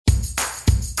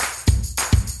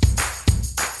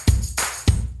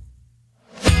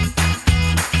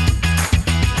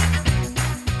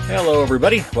Hello,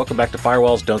 everybody. Welcome back to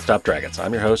Firewalls Don't Stop Dragons.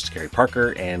 I'm your host, Gary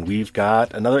Parker, and we've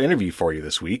got another interview for you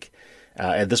this week.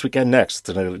 And this weekend next,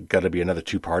 it's going to be another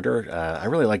two-parter. I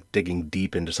really like digging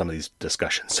deep into some of these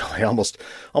discussions, so they almost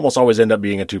always end up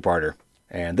being a two-parter.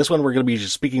 And this one, we're going to be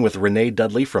speaking with Renee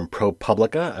Dudley from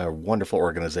ProPublica, a wonderful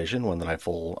organization, one that I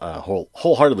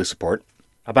wholeheartedly support,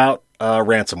 about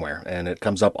ransomware. And it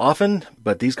comes up often,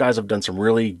 but these guys have done some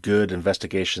really good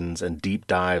investigations and deep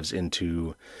dives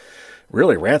into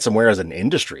really ransomware as an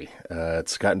industry.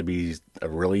 It's gotten to be a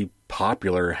really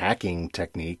popular hacking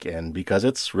technique, and because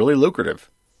it's really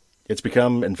lucrative. It's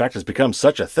become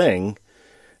such a thing,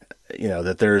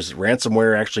 that there's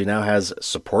ransomware actually now has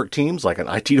support teams, like an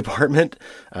IT department.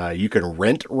 You can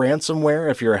rent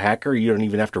ransomware if you're a hacker. You don't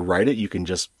even have to write it. You can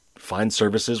just find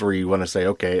services where you want to say,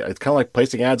 okay, it's kind of like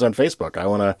placing ads on Facebook. I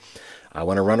want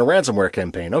to run a ransomware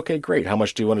campaign. Okay, great. How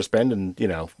much do you want to spend?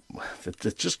 And,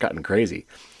 it's just gotten crazy.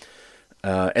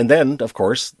 And then, of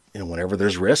course, whenever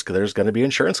there's risk, there's going to be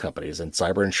insurance companies, and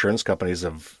cyber insurance companies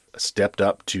have stepped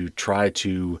up to try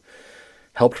to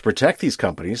help to protect these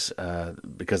companies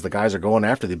because the guys are going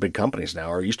after the big companies now,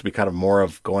 or it used to be kind of more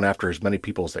of going after as many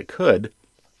people as they could,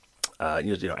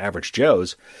 average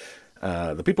Joes.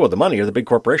 The people with the money are the big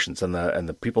corporations, and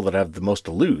the people that have the most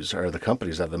to lose are the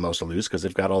companies that have the most to lose because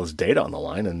they've got all this data on the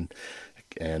line,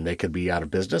 and they could be out of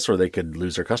business or they could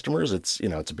lose their customers. It's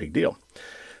a big deal.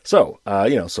 So,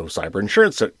 so cyber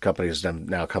insurance companies have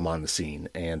now come on the scene,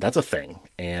 and that's a thing.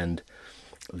 And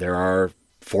there are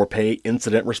for-pay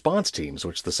incident response teams,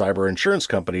 which the cyber insurance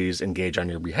companies engage on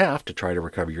your behalf to try to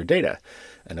recover your data.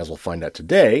 And as we'll find out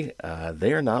today,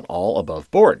 they are not all above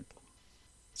board.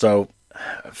 So,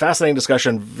 fascinating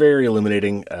discussion, very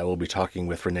illuminating. We'll be talking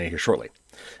with Renee here shortly.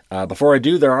 Before I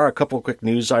do, there are a couple of quick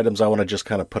news items I want to just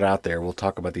kind of put out there. We'll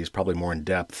talk about these probably more in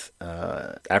depth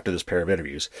after this pair of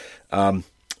interviews.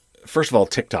 First of all,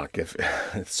 TikTok.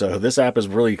 So this app is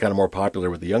really kind of more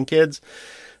popular with the young kids.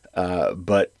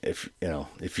 But if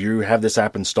you have this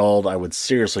app installed, I would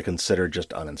seriously consider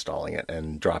just uninstalling it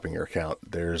and dropping your account.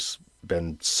 There's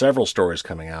been several stories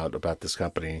coming out about this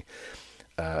company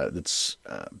that's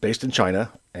based in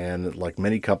China, and like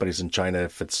many companies in China,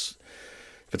 if it's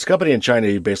a company in China,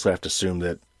 you basically have to assume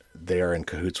that they are in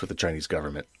cahoots with the Chinese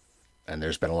government. And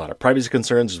there's been a lot of privacy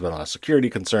concerns. There's been a lot of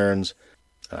security concerns.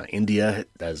 India,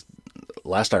 as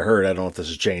last I heard, I don't know if this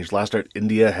has changed.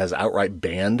 India has outright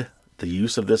banned the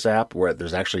use of this app, where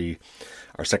there's actually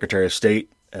our Secretary of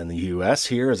State and the U.S.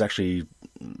 here has actually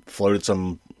floated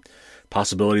some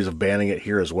possibilities of banning it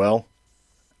here as well.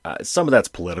 Some of that's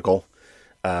political,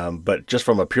 but just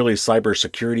from a purely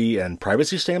cybersecurity and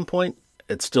privacy standpoint,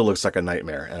 it still looks like a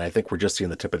nightmare. And I think we're just seeing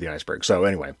the tip of the iceberg. So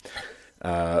anyway,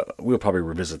 we'll probably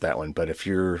revisit that one. But if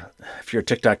you're a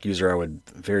TikTok user, I would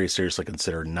very seriously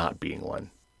consider not being one.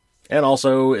 And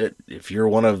also, if you're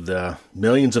one of the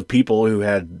millions of people who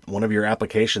had one of your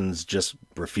applications just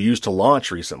refuse to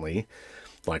launch recently,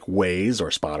 like Waze or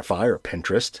Spotify or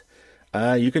Pinterest,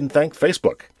 you can thank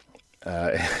Facebook.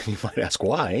 You might ask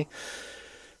why.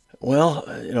 Well,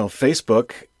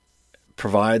 Facebook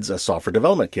provides a software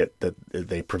development kit that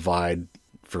they provide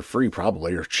for free,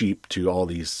 probably, or cheap to all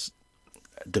these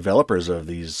developers of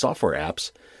these software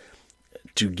apps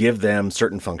to give them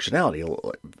certain functionality.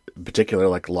 In particular,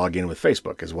 like log in with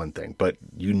Facebook is one thing, but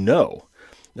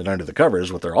that under the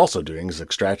covers, what they're also doing is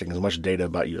extracting as much data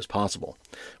about you as possible.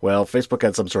 Well, Facebook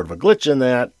had some sort of a glitch in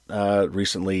that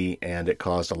recently, and it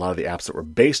caused a lot of the apps that were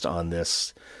based on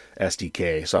this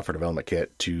SDK, software development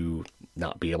kit, to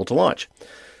not be able to launch.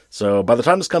 So by the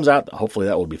time this comes out, hopefully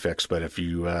that will be fixed. But if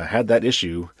you had that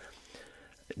issue,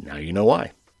 now you know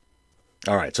why.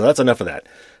 All right, so that's enough of that.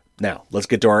 Now, let's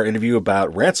get to our interview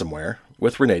about ransomware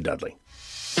with Renee Dudley.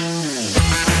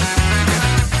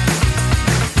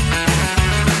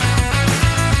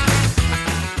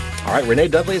 All right, Renee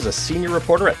Dudley is a senior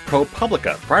reporter at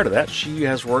ProPublica. Prior to that, she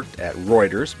has worked at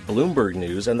Reuters, Bloomberg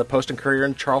News, and the Post and Courier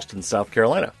in Charleston, South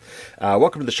Carolina.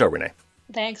 Welcome to the show, Renee.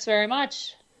 Thanks very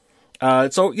much. Why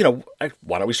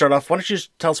don't we start off? Why don't you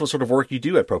just tell us what sort of work you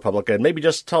do at ProPublica, and maybe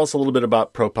just tell us a little bit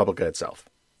about ProPublica itself.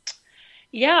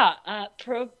 Yeah,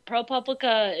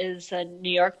 ProPublica is a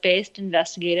New York-based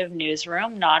investigative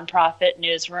newsroom, nonprofit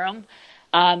newsroom,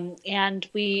 and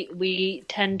we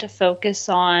tend to focus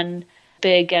on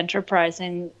big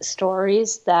enterprising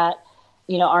stories that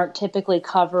aren't typically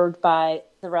covered by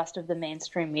the rest of the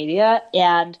mainstream media.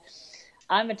 And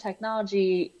I'm a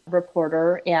technology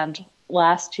reporter, and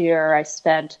last year I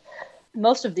spent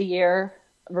most of the year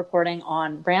reporting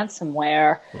on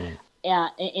ransomware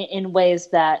in ways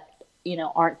that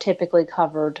aren't typically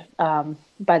covered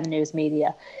by the news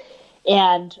media.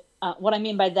 And what I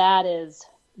mean by that is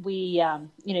we,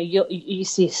 you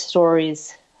see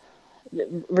stories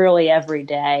really every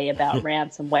day about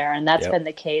ransomware, and that's been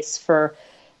the case for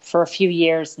a few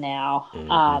years now.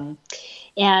 Mm-hmm.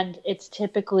 And it's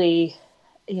typically,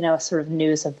 sort of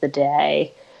news of the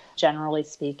day. Generally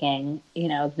speaking,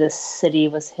 this city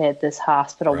was hit, this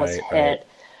hospital was hit,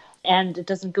 and it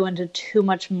doesn't go into too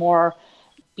much more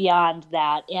beyond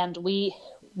that. And we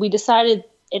decided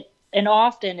it, and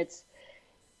often it's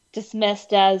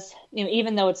dismissed as,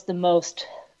 even though it's the most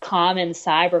common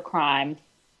cybercrime,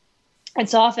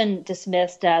 it's often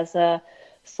dismissed as a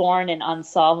foreign and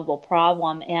unsolvable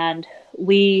problem. And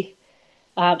we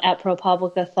at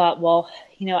ProPublica thought, well,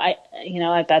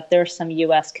 I bet there's some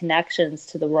U.S. connections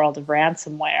to the world of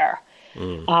ransomware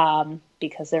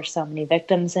because there's so many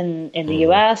victims in the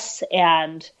U.S.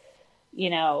 And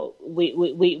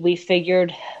we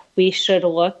figured we should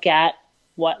look at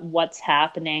what's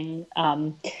happening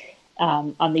on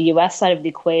the U.S. side of the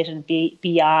equation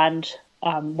beyond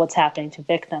what's happening to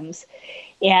victims.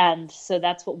 And so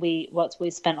that's what we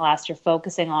spent last year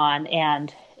focusing on,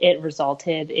 and it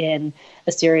resulted in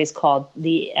a series called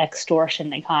The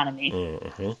Extortion Economy.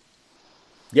 Mm-hmm.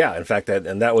 Yeah, in fact,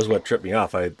 that was what tripped me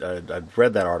off. I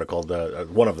read that article,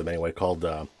 one of them anyway, called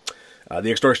The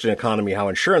Extortion Economy, How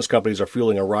Insurance Companies Are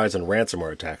Fueling a Rise in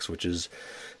Ransomware Attacks, which is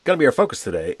going to be our focus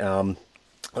today.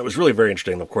 It was really very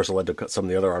interesting. Of course, it led to some of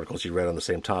the other articles you read on the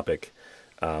same topic.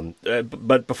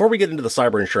 But before we get into the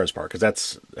cyber insurance part, because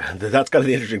that's kind of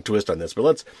the interesting twist on this,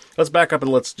 but let's back up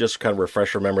and let's just kind of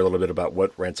refresh our memory a little bit about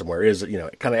what ransomware is,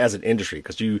 kind of as an industry,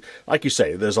 because like you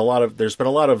say, there's been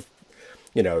a lot of,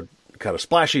 kind of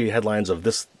splashy headlines of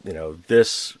this,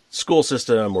 this school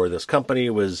system or this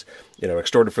company was,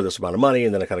 extorted for this amount of money,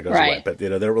 and then it kind of goes away. But, they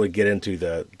don't really get into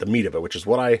the meat of it, which is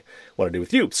what I want to do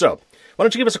with you. So why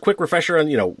don't you give us a quick refresher on,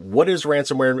 what is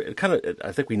ransomware? Kind of,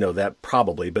 I think we know that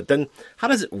probably, but then how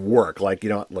does it work? Like,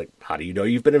 how do you know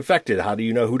you've been infected? How do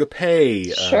you know who to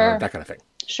pay? Sure. That kind of thing.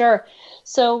 Sure.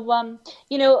 So,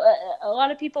 a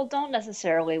lot of people don't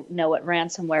necessarily know what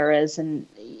ransomware is, and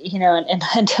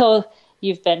until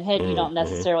you've been hit, you don't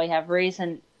necessarily have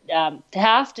reason to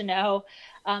have to know.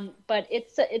 But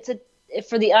it's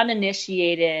for the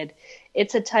uninitiated,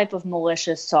 it's a type of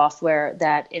malicious software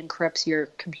that encrypts your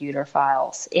computer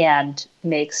files and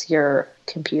makes your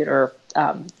computer,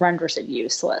 renders it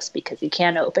useless because you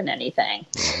can't open anything.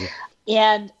 Mm-hmm.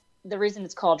 And the reason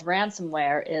it's called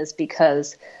ransomware is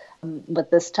because with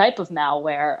this type of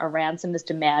malware, a ransom is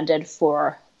demanded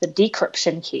for the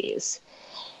decryption keys.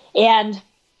 And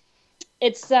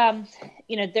it's,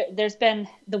 there's been,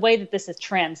 the way that this is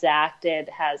transacted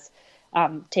has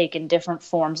taken different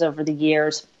forms over the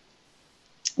years.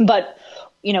 But,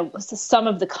 some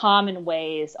of the common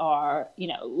ways are,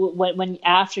 when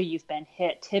after you've been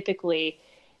hit, typically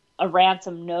a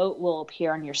ransom note will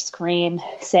appear on your screen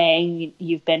saying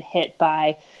you've been hit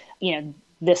by,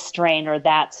 this strain or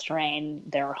that strain.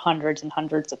 There are hundreds and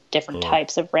hundreds of different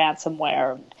types of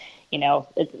ransomware.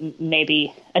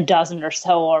 Maybe a dozen or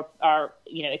so are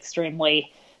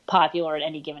extremely popular at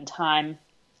any given time.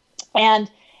 And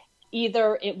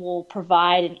either it will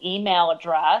provide an email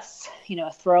address,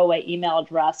 a throwaway email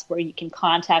address where you can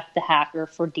contact the hacker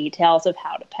for details of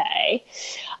how to pay,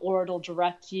 or it'll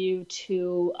direct you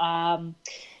to,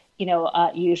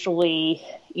 usually,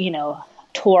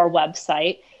 Tor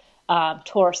website,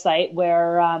 Tor site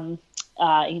where,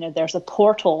 there's a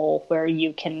portal where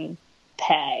you can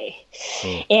pay.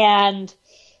 And,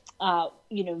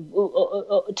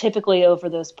 typically over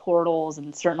those portals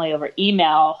and certainly over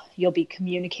email, you'll be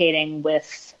communicating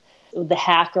with the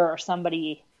hacker or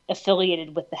somebody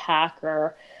affiliated with the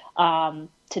hacker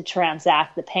to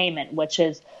transact the payment, which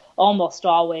is almost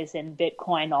always in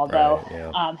Bitcoin, although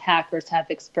hackers have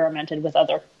experimented with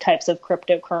other types of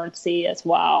cryptocurrency as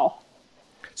well.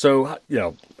 So,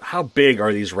 how big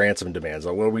are these ransom demands?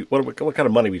 What kind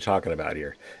of money are we talking about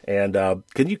here? And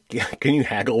can you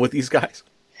haggle with these guys?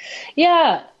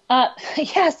 Yeah.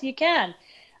 Yes, you can.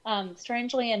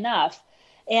 Strangely enough.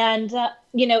 And,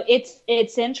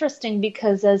 it's interesting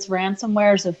because as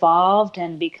ransomware has evolved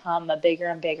and become a bigger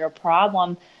and bigger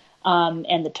problem,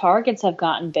 and the targets have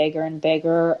gotten bigger and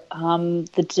bigger,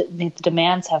 the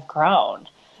demands have grown.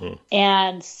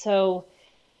 And so,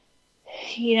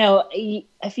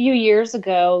 a few years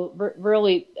ago,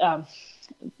 really,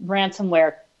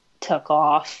 ransomware took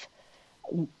off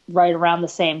right around the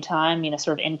same time,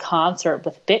 sort of in concert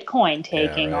with Bitcoin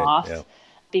taking off. Yeah.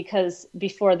 Because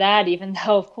before that, even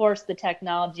though, of course, the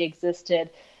technology existed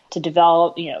to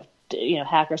develop,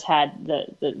 hackers had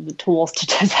the tools to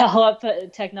develop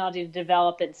technology to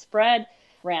develop and spread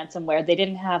ransomware, they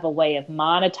didn't have a way of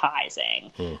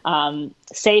monetizing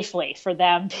safely for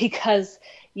them because,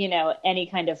 any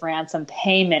kind of ransom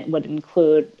payment would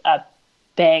include a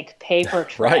bank paper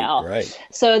trail. Right.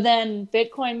 So then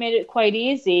Bitcoin made it quite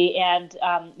easy, and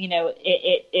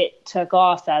it took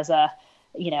off as a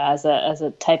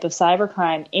type of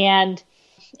cybercrime. And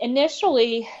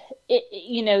initially,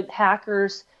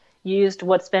 hackers used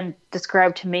what's been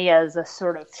described to me as a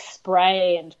sort of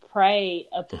spray and pray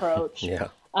approach.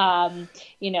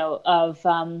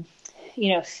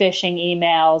 Phishing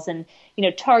emails and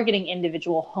targeting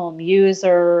individual home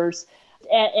users,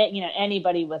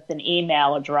 anybody with an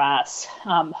email address,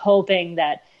 hoping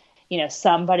that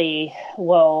somebody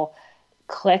will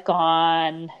click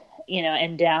on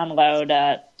and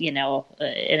download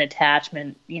an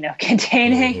attachment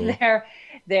containing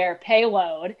their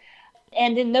payload.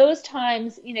 And in those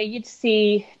times, you'd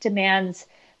see demands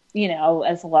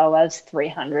as low as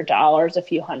 $300, a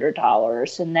few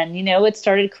 $100s. And then, it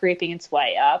started creeping its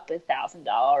way up, $1,000,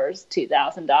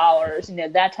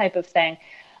 $2,000, that type of thing.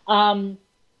 And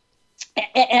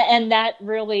that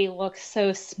really looks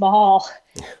so small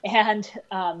and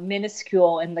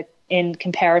minuscule in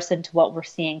comparison to what we're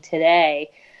seeing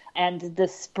today. And the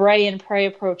spray and pray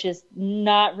approach is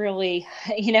not really,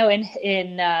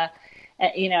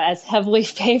 as heavily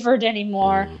favored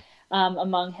anymore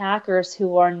among hackers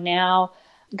who are now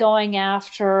going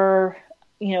after,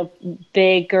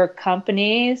 bigger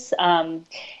companies and,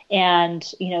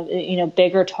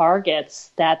 bigger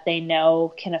targets that they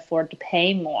know can afford to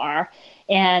pay more.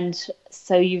 And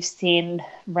so you've seen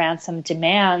ransom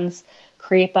demands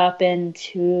creep up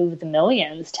into the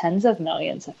millions, tens of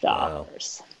millions of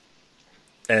dollars. Wow.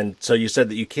 And so you said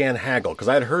that you can haggle, because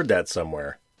I'd heard that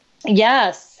somewhere.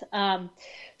 Yes.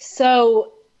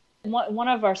 So one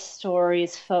of our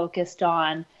stories focused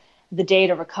on the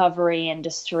data recovery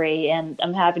industry, and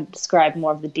I'm happy to describe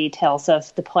more of the details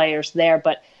of the players there.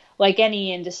 But like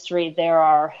any industry, there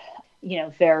are,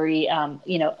 very,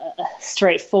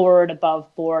 straightforward,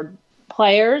 above board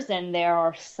players, and there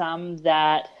are some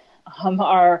that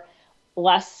are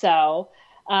less so.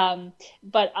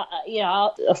 But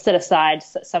I'll set aside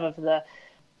some of the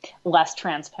less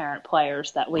transparent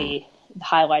players that we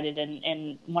highlighted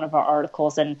in one of our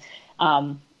articles, and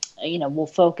we'll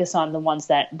focus on the ones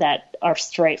that are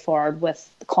straightforward with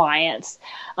clients.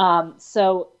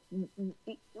 So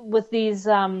with these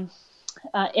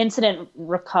incident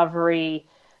recovery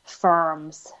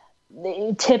firms,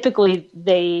 typically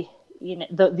the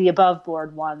above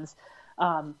board ones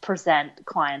present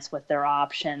clients with their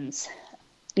options,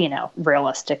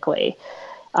 realistically.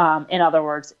 In other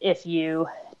words, if you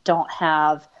don't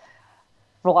have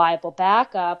reliable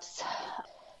backups,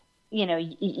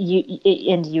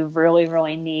 and you really,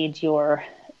 really need your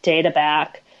data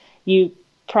back, you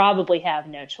probably have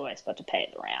no choice but to pay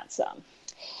the ransom.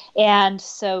 And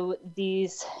so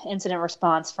these incident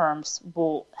response firms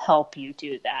will help you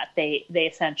do that. They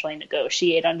essentially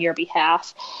negotiate on your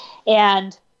behalf.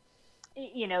 And,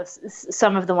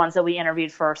 some of the ones that we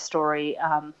interviewed for our story,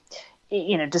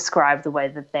 describe the way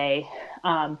that they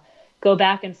go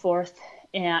back and forth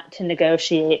to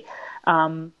negotiate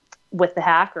with the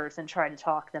hackers and try to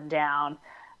talk them down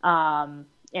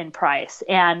in price.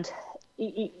 And,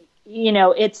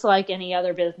 it's like any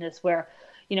other business where,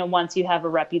 once you have a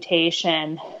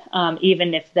reputation,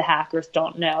 even if the hackers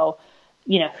don't know,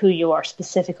 who you are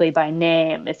specifically by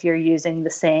name, if you're using the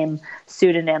same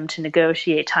pseudonym to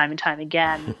negotiate time and time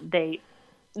again, they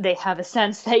have a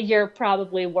sense that you're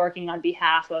probably working on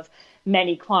behalf of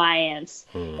many clients.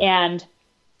 And,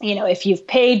 if you've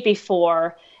paid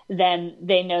before, then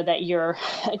they know that you're,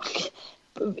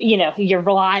 you're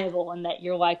reliable and that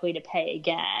you're likely to pay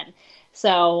again.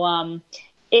 So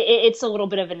it's a little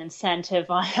bit of an incentive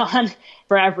on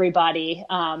for everybody.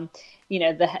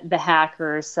 The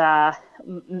hackers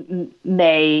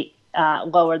may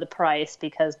lower the price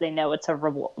because they know it's a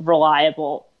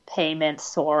reliable payment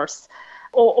source,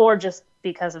 or just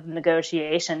because of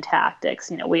negotiation tactics.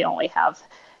 We only have,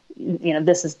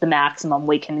 this is the maximum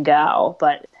we can go.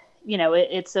 But,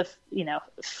 it's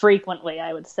frequently,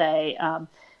 I would say,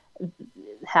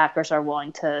 hackers are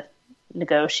willing to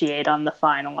negotiate on the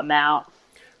final amount.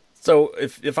 So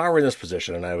if I were in this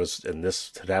position and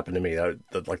this had happened to me,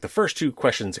 the first two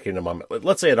questions that came to my mind,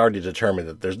 let's say I'd already determined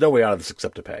that there's no way out of this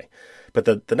except to pay. But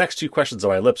the next two questions on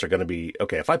my lips are going to be,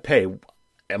 okay, if I pay,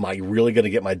 am I really going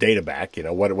to get my data back?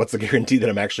 What's the guarantee that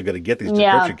I'm actually going to get these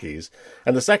decryption keys?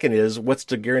 And the second is, what's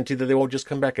the guarantee that they won't just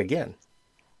come back again?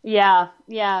 Yeah.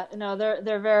 No,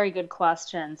 they're very good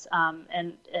questions.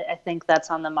 And I think that's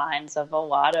on the minds of a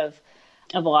lot of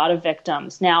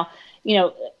victims. Now,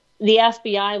 the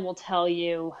FBI will tell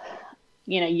you,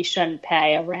 you shouldn't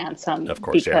pay a ransom, of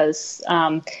course, because,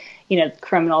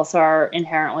 criminals are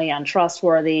inherently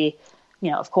untrustworthy,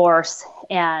 of course,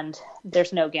 and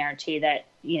there's no guarantee that,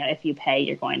 if you pay,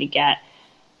 you're going to get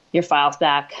your files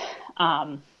back.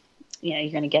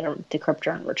 You're going to get a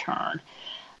decryptor in return.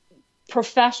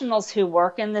 Professionals who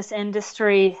work in this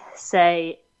industry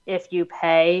say if you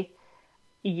pay,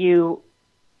 you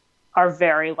are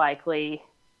very likely,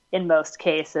 in most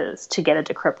cases, to get a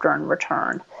decryptor in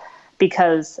return,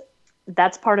 because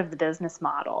that's part of the business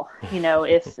model.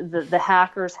 If the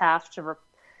hackers have to,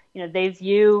 they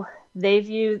view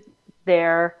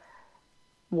their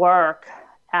work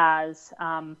as,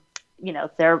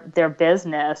 their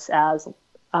business as,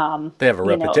 they have a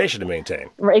reputation to maintain.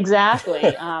 Exactly.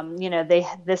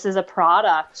 This is a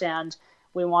product, and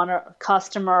we want a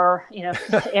customer,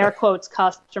 air quotes,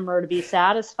 customer, to be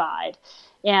satisfied.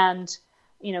 And,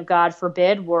 God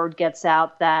forbid word gets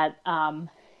out that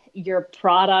your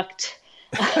product,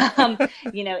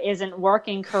 isn't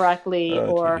working correctly,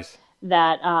 or geez.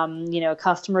 that, a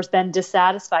customer's been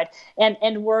dissatisfied.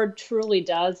 And word truly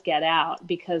does get out,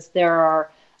 because there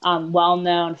are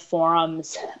well-known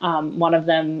forums. One of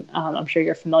them, I'm sure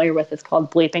you're familiar with, is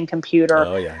called Bleeping Computer.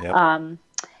 Oh, yeah. Yep.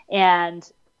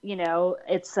 And,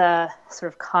 it's a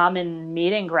sort of common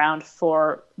meeting ground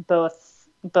for both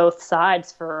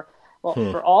sides, for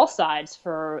all sides,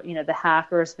 for, the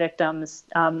hackers, victims,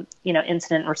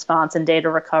 incident response and data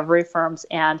recovery firms.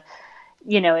 And,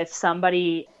 if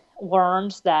somebody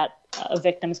learns that a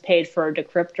victim's paid for a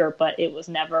decryptor, but it was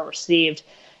never received,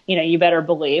 you better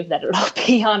believe that it'll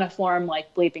be on a forum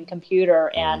like Bleeping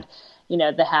Computer, and,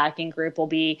 the hacking group will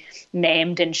be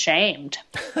named and shamed.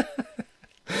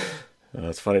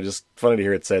 It's funny, just funny to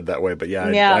hear it said that way, but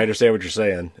I understand what you're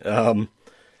saying.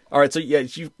 All right, so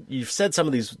you've said some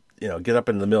of these, get up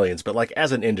in the millions, but like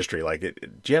as an industry, like,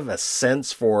 do you have a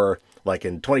sense for, like,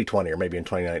 in 2020 or maybe in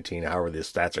 2019, however the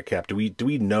stats are kept, do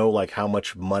we know like how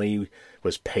much money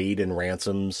was paid in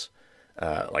ransoms,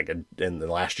 like in the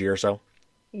last year or so?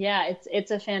 Yeah,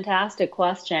 it's a fantastic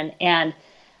question, and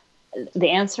the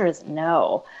answer is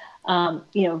no.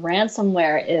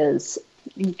 Ransomware is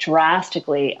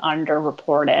drastically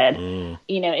underreported.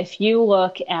 If you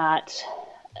look at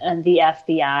the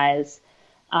FBI's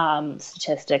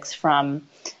statistics from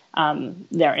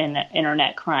their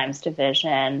Internet Crimes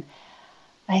Division,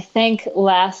 I think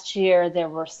last year there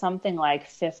were something like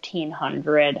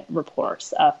 1,500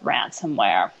 reports of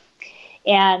ransomware.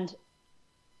 And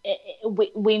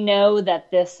we know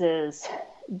that this is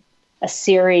a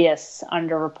serious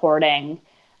underreporting.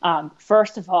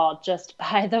 First of all, just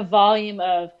by the volume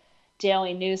of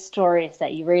daily news stories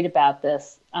that you read about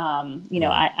this.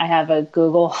 I have a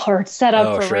Google alert set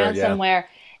up for ransomware,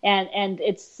 and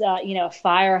it's a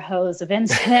fire hose of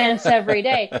incidents every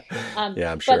day.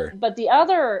 I'm sure. But the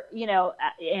other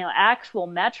actual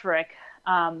metric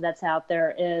that's out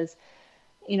there is,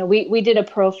 we did a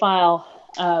profile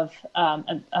of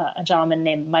a gentleman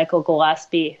named Michael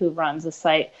Gillespie, who runs a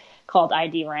site called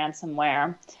ID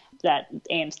Ransomware that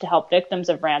aims to help victims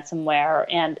of ransomware.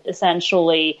 And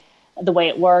essentially, the way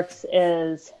it works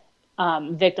is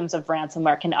victims of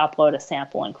ransomware can upload a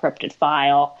sample encrypted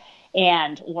file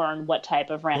and learn what type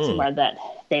of ransomware that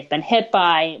they've been hit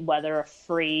by, whether a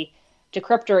free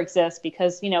decryptor exists.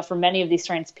 Because, for many of these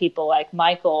strange people like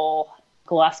Michael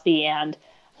Gillespie and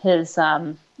his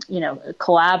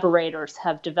collaborators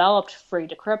have developed free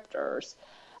decryptors.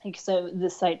 So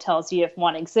the site tells you if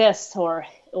one exists, or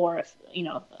if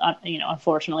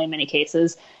unfortunately in many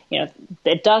cases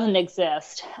it doesn't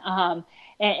exist, and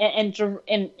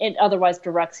it otherwise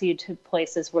directs you to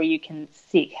places where you can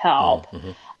seek help.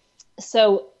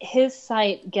 So his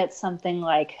site gets something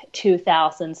like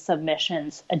 2,000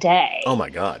 submissions a day. Oh my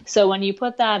God! So when you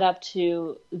put that up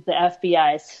to the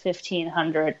FBI's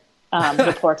 1,500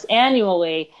 reports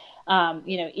annually,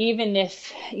 even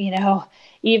if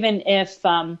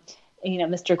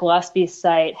Mr. Gillespie's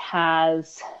site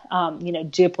has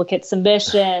duplicate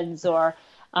submissions, or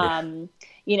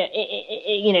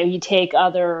you take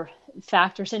other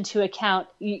factors into account,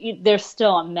 there's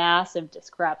still a massive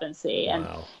discrepancy.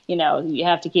 Wow. And you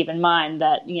have to keep in mind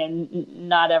that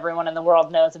not everyone in the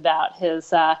world knows about his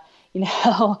his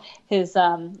home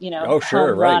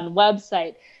run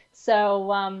website. So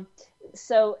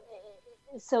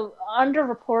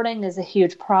underreporting is a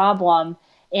huge problem,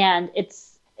 and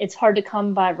it's hard to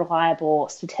come by reliable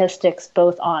statistics,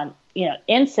 both on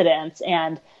incidents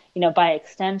and by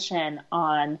extension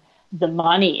on the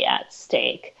money at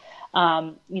stake.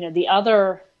 The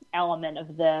other element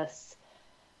of this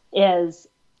is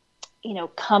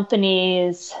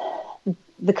companies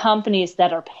the companies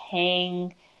that are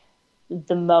paying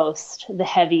the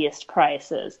heaviest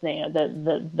prices,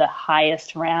 the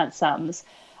highest ransoms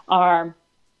are,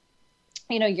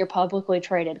 your publicly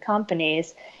traded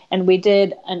companies. And we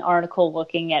did an article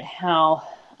looking at how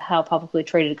publicly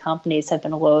traded companies have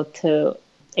been loath to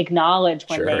acknowledge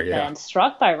when they've been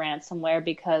struck by ransomware,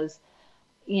 because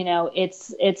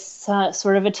it's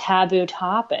sort of a taboo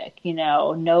topic.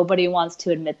 Nobody wants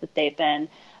to admit that they've been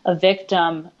a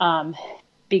victim,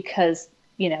 because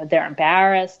they're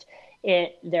embarrassed.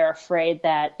 They're afraid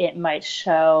that it might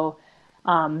show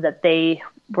that they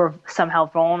were somehow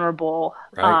vulnerable,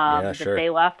 that they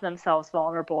left themselves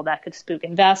vulnerable, that could spook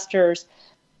investors.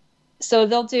 So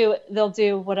they'll do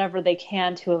whatever they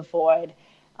can to avoid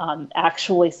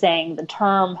actually saying the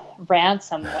term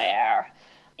ransomware.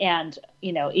 And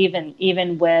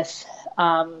even with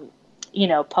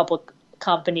public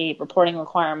company reporting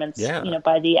requirements,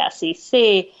 by the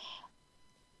SEC.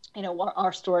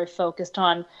 Our story focused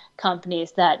on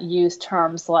companies that use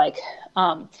terms like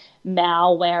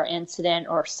malware incident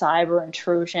or cyber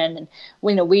intrusion. And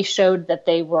we showed that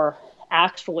they were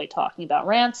actually talking about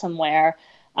ransomware,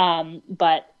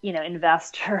 but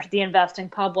the investing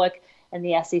public and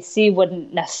the SEC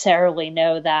wouldn't necessarily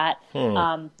know that,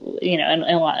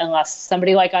 unless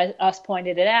somebody like us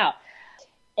pointed it out.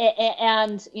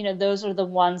 And those are the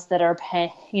ones that are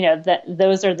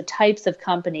those are the types of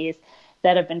companies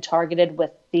that have been targeted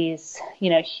with these,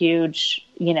 huge,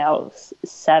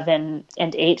 7-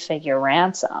 and 8-figure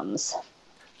ransoms.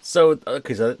 So,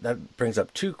 okay, so that brings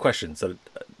up two questions. So,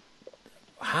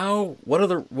 what are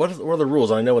the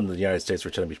rules? I know in the United States we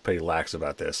tend to be pretty lax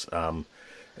about this,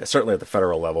 certainly at the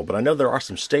federal level. But I know there are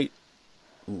some state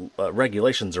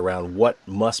regulations around what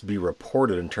must be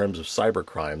reported in terms of cyber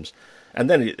crimes. And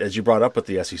then, as you brought up with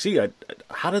the SEC,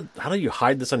 how do you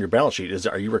hide this on your balance sheet?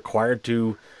 Are you required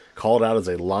to call it out as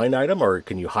a line item, or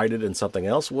can you hide it in something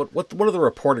else? What are the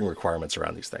reporting requirements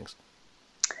around these things?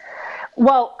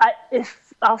 Well,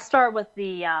 I'll start with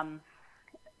the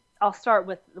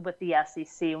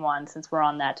SEC one, since we're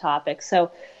on that topic.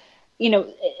 So,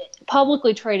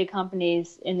 publicly traded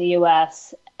companies in the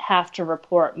U.S. have to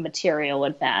report material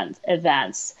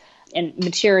events, and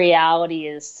materiality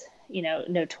is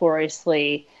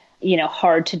notoriously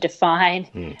hard to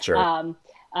define. Sure.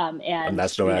 And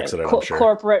that's no accident, I'm sure.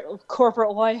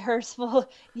 Corporate lawyers will,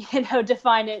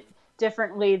 define it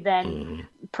differently than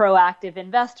proactive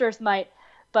investors might.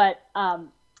 But at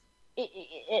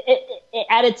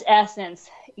its essence,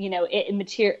 a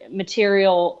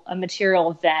material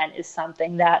event is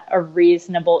something that a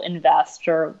reasonable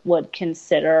investor would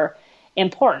consider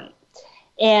important.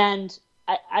 And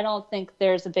I don't think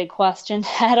there's a big question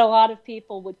that a lot of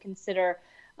people would consider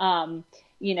a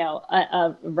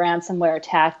ransomware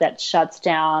attack that shuts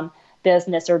down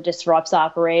business or disrupts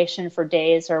operation for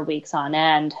days or weeks on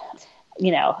end,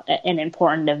 an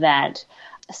important event.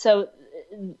 So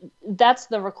that's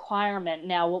the requirement.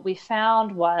 Now, what we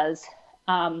found was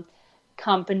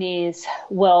companies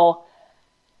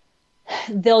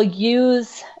they'll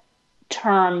use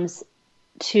terms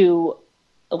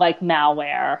like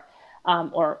malware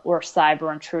or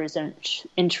cyber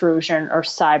intrusion or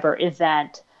cyber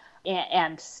event,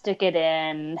 and stick it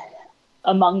in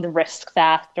among the risk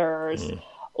factors,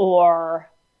 or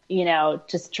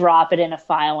just drop it in a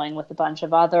filing with a bunch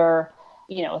of other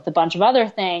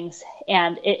things,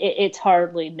 and it's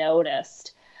hardly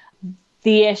noticed.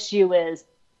 The issue is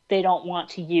they don't want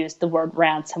to use the word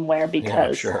ransomware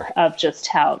because of just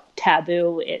how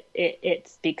taboo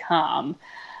it's become.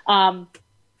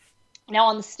 Now,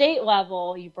 on the state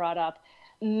level, you brought up,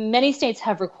 many states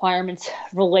have requirements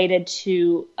related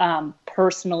to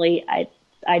personally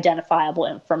identifiable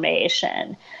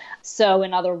information. So,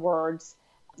 in other words,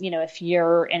 if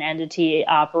you're an entity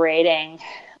operating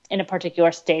in a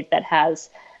particular state that has,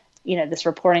 this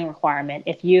reporting requirement,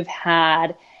 if you've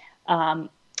had a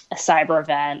cyber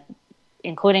event,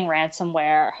 including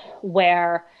ransomware,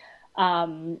 where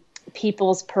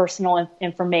people's personal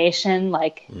information,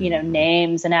 like,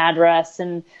 names and address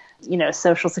and,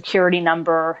 social security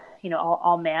number,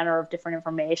 all manner of different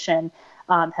information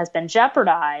has been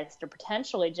jeopardized or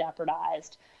potentially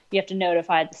jeopardized, you have to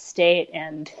notify the state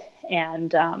and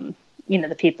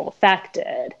the people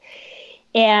affected.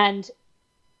 And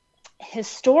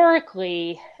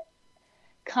historically,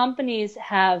 companies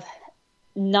have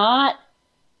not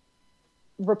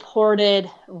reported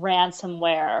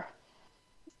ransomware,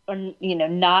 or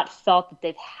not felt that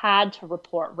they've had to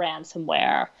report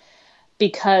ransomware,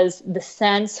 because the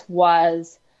sense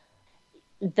was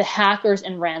the hackers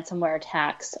in ransomware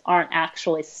attacks aren't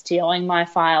actually stealing my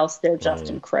files, they're just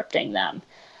encrypting them.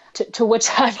 to which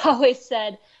I've always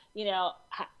said,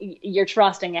 you're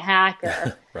trusting a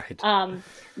hacker. Right.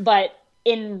 But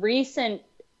in recent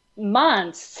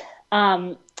months,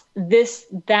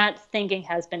 that thinking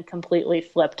has been completely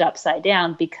flipped upside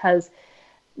down, because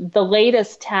the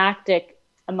latest tactic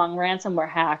among ransomware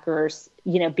hackers,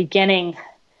 beginning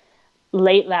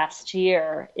late last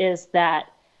year, is that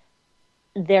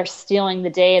they're stealing the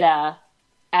data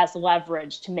as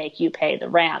leverage to make you pay the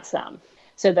ransom.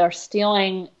 So they're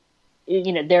stealing,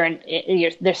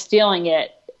 they're stealing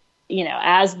it,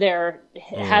 as they're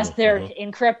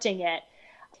encrypting it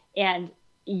and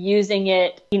using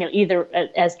it, either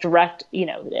as direct,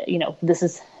 this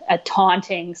is a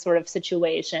taunting sort of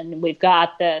situation. We've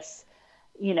got this,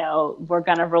 we're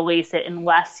going to release it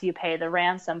unless you pay the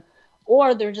ransom,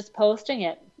 or they're just posting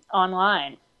it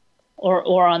online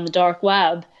or on the dark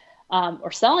web,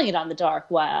 or selling it on the dark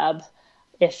web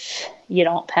if you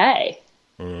don't pay.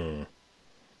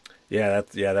 Yeah,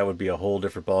 that would be a whole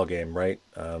different ballgame, right?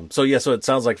 So it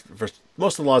sounds like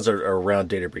most of the laws are around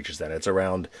data breaches. Then it's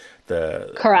around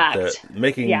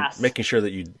making sure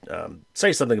that you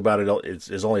say something about it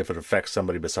is only if it affects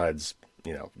somebody besides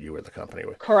you or the company.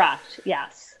 Correct.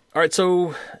 Yes. All right.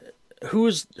 So who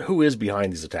is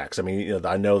behind these attacks? I mean,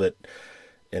 I know that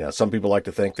some people like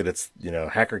to think that it's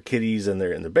hacker kiddies and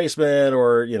they're in the basement,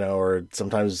 or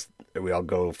sometimes we all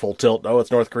go full tilt. Oh, it's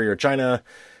North Korea or China.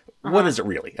 What is it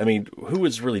really? I mean, who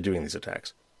is really doing these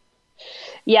attacks?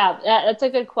 Yeah, that's a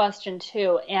good question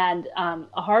too, and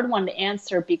a hard one to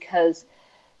answer, because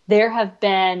there's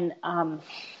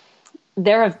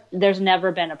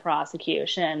never been a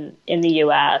prosecution in the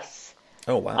U.S.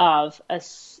 Oh, wow. of a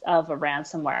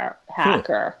ransomware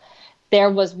hacker.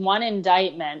 There was one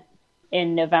indictment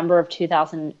in November of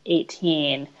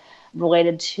 2018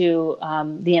 related to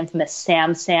the infamous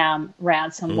SamSam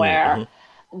ransomware.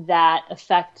 That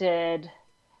affected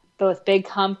both big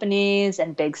companies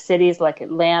and big cities like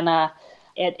Atlanta.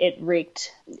 It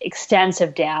wreaked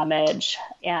extensive damage,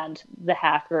 and the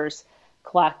hackers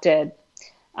collected,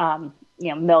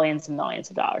 millions and millions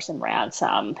of dollars in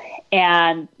ransom,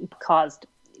 and caused,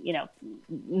 I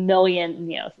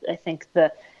think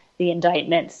the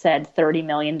indictment said $30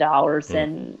 million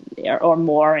or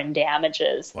more in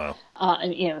damages. Wow.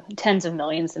 Tens of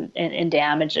millions in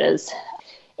damages.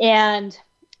 And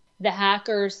the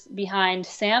hackers behind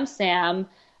SamSam,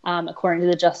 according to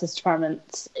the Justice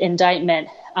Department's indictment,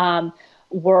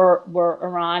 were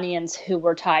Iranians who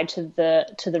were tied to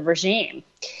the regime,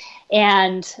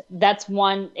 and that's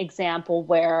one example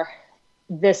where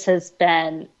this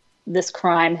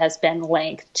crime has been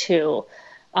linked to,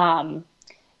 a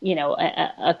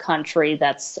country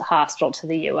that's hostile to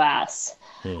the U.S.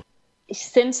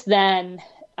 Since then,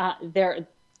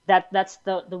 That's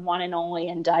the one and only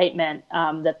indictment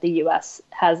that the U.S.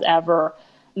 has ever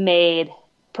made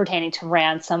pertaining to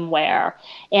ransomware,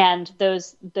 and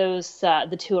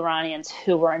the two Iranians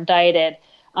who were indicted,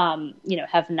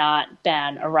 have not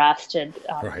been arrested,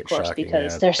 right, of course, shocking,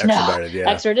 because there's no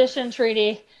extradition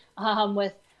treaty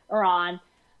with Iran.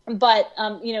 But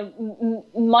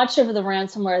much of the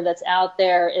ransomware that's out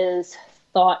there is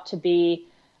thought to be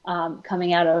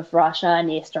coming out of Russia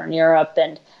and Eastern Europe,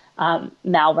 and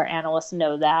malware analysts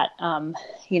know that,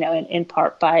 in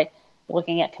part by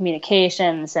looking at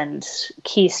communications and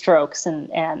keystrokes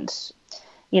and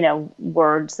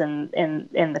words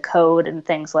in the code and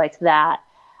things like that.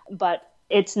 But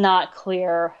it's not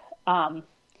clear, how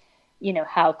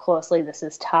closely this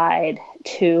is tied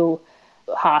to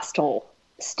hostile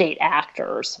state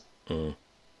actors.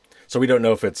 So we don't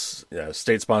know if it's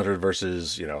state-sponsored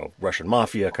versus, Russian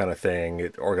mafia kind of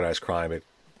thing, organized crime.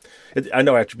 I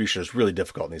know attribution is really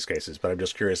difficult in these cases, but I'm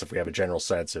just curious if we have a general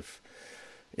sense if,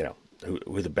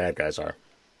 who the bad guys are.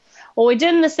 Well, we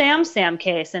did in the SamSam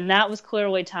case, and that was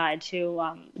clearly tied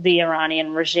to the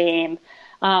Iranian regime.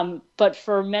 But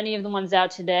for many of the ones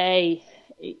out today,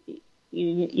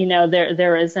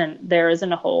 there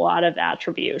isn't a whole lot of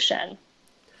attribution.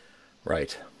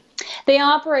 Right. They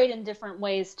operate in different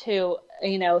ways too.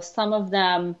 Some of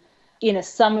them,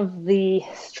 some of the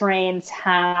strains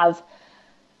have,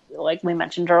 like we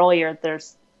mentioned earlier,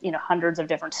 there's hundreds of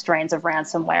different strains of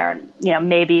ransomware, and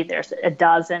maybe there's a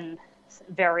dozen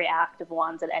very active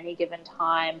ones at any given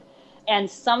time, and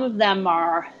some of them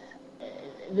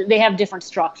they have different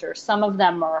structures. Some of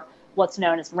them are what's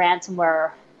known as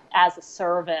ransomware as a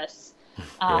service,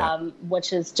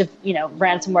 which is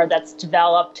ransomware that's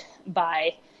developed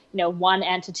by one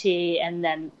entity, and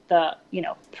then the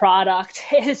product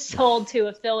is sold to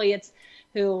affiliates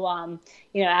who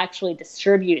actually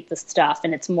distribute the stuff,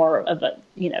 and it's more of a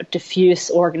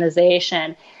diffuse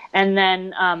organization. And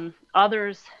then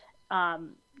others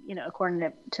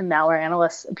according to malware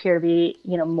analysts, appear to be,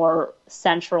 more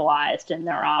centralized in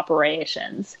their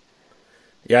operations.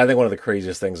 Yeah, I think one of the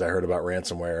craziest things I heard about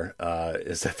ransomware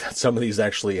is that some of these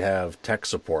actually have tech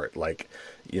support. Like,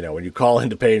 when you call in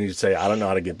to pay and you say, I don't know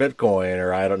how to get Bitcoin,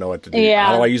 or I don't know what to do. Yeah.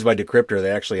 How do I use my decryptor? They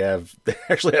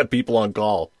actually have people on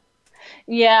call.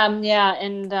 Yeah.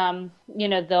 And,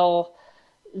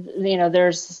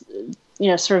 there's,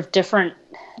 sort of different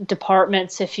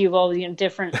departments, if you will,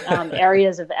 different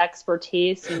areas of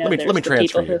expertise. Let me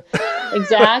transfer you.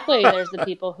 Exactly. There's the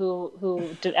people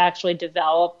who actually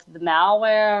develop the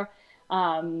malware.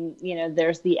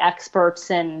 There's the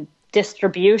experts in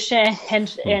distribution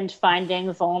and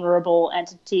finding vulnerable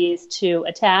entities to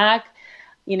attack.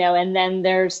 And then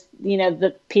there's,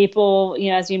 the people,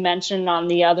 as you mentioned, on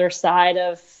the other side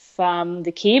of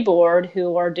the keyboard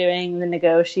who are doing the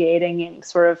negotiating and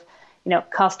sort of,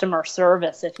 customer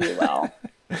service, if you will.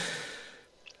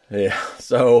 Yeah.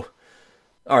 So,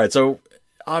 all right. So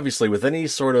obviously with any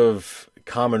sort of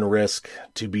common risk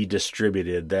to be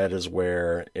distributed, that is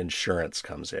where insurance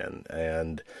comes in.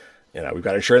 And, we've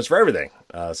got insurance for everything.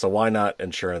 So why not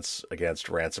insurance against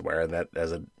ransomware?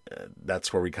 And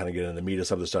that's where we kind of get into the meat of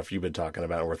some of the stuff you've been talking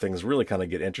about, where things really kind of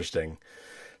get interesting.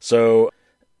 So,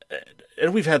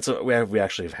 and we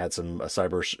actually have had some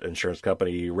cyber insurance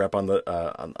company rep on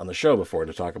the show before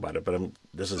to talk about it. But I'd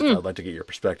like to get your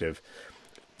perspective.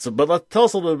 So, but tell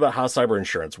us a little bit about how cyber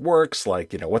insurance works.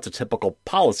 Like, what's a typical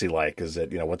policy like? Is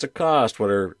it, what's it cost? What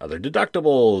are other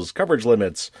deductibles, coverage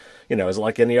limits? Is it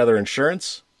like any other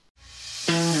insurance?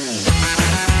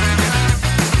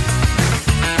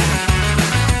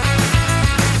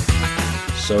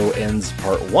 So ends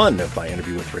part 1 of my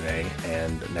interview with Renee,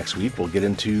 and next week we'll get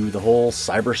into the whole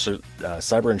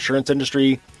cyber insurance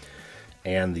industry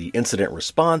and the incident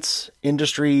response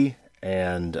industry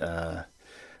and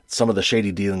some of the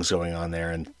shady dealings going on there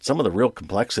and some of the real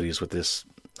complexities with this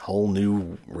whole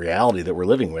new reality that we're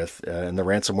living with in the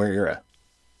ransomware era.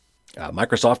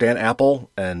 Microsoft and Apple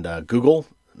and Google,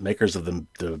 makers of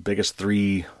the biggest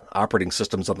 3 operating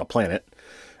systems on the planet,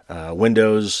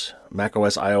 Windows,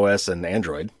 macOS, iOS, and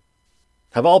Android,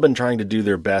 have all been trying to do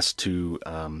their best to,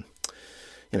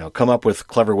 come up with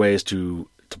clever ways to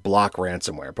block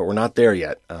ransomware. But we're not there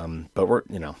yet. But we're,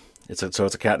 it's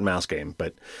a cat and mouse game.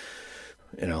 But,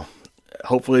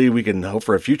 hopefully we can hope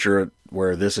for a future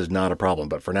where this is not a problem.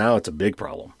 But for now, it's a big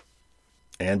problem.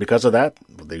 And because of that,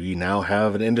 we now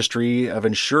have an industry of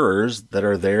insurers that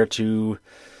are there to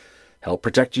help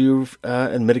protect you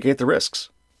and mitigate the risks.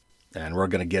 And we're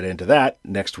going to get into that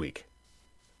next week.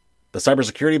 The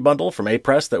cybersecurity bundle from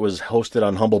A-Press that was hosted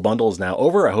on Humble Bundle is now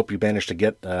over. I hope you managed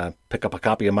to pick up a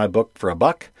copy of my book for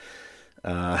 $1.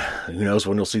 Who knows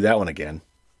when you'll see that one again.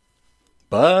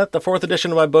 But the 4th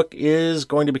edition of my book is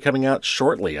going to be coming out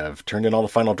shortly. I've turned in all the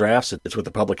final drafts. It's with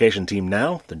the publication team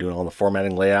now. They're doing all the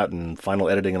formatting, layout, and final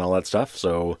editing and all that stuff.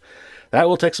 So that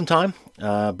will take some time.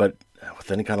 But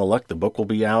with any kind of luck, the book will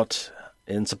be out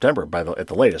in September at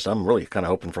the latest. I'm really kind of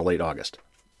hoping for late August.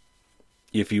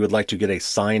 If you would like to get a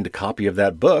signed copy of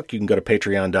that book, you can go to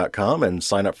patreon.com and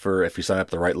sign up if you sign up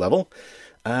at the right level,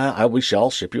 we shall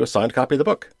ship you a signed copy of the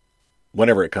book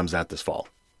whenever it comes out this fall.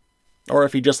 Or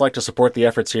if you'd just like to support the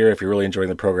efforts here, if you're really enjoying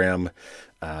the program,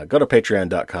 go to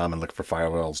patreon.com and look for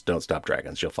Firewalls Don't Stop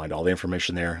Dragons. You'll find all the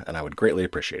information there, and I would greatly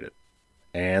appreciate it.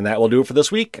 And that will do it for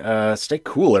this week. Stay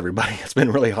cool, everybody. It's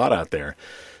been really hot out there.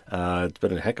 It's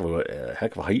been a heck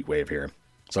of a heat wave here.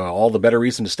 So all the better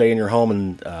reason to stay in your home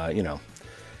and,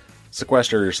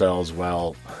 sequester yourselves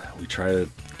while we try to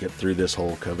get through this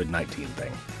whole COVID-19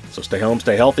 thing. So stay home,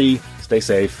 stay healthy, stay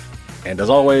safe, and as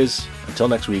always, until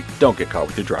next week, don't get caught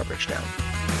with your drawbridge down.